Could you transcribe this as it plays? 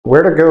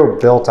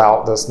Where2Go built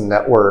out this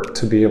network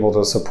to be able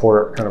to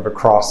support kind of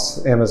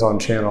across Amazon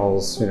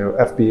channels,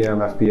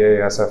 FBM,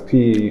 FBA,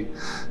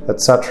 SFP,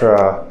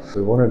 etc.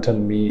 We wanted to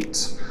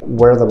meet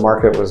where the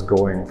market was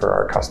going for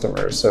our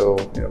customers. So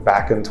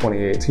back in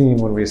 2018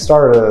 when we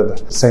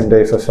started, same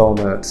day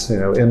fulfillment,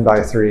 in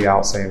by 3,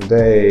 out same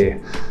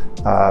day,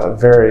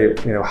 very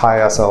high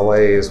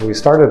SLAs, we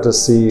started to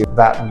see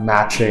that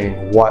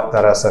matching what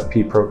that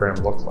SFP program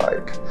looked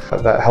like.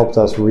 That helped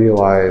us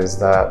realize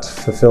that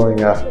fulfilling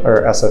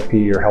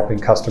SFP or helping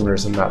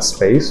customers in that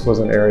space was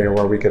an area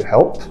where we could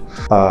help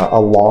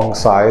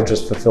alongside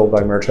just fulfilled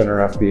by merchant or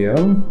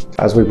FBM.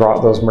 As we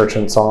brought those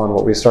merchants on,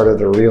 what we started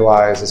to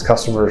realize is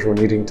customers were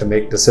needing to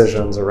make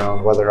decisions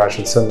around whether I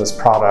should send this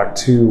product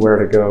to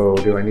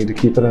Where2Go. Do I need to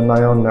keep it in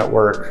my own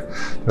network?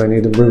 Do I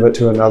need to move it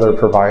to another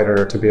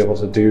provider to be able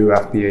to do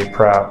FBA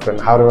prep? And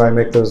how do I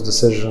make those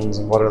decisions,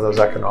 and what are those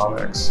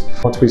economics?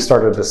 Once we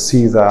started to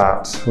see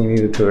that, we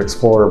needed to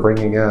explore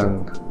bringing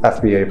in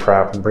FBA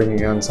prep and bringing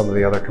in some of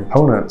the other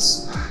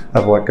components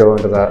of what go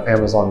into that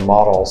Amazon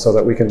model so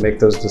that we can make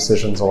those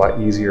decisions a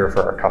lot easier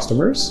for our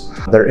customers.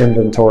 Their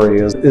inventory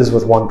is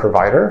with one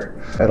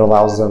provider. It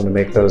allows them to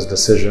make those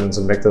decisions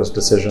and make those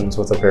decisions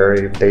with a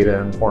very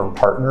data-informed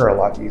partner a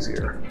lot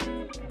easier.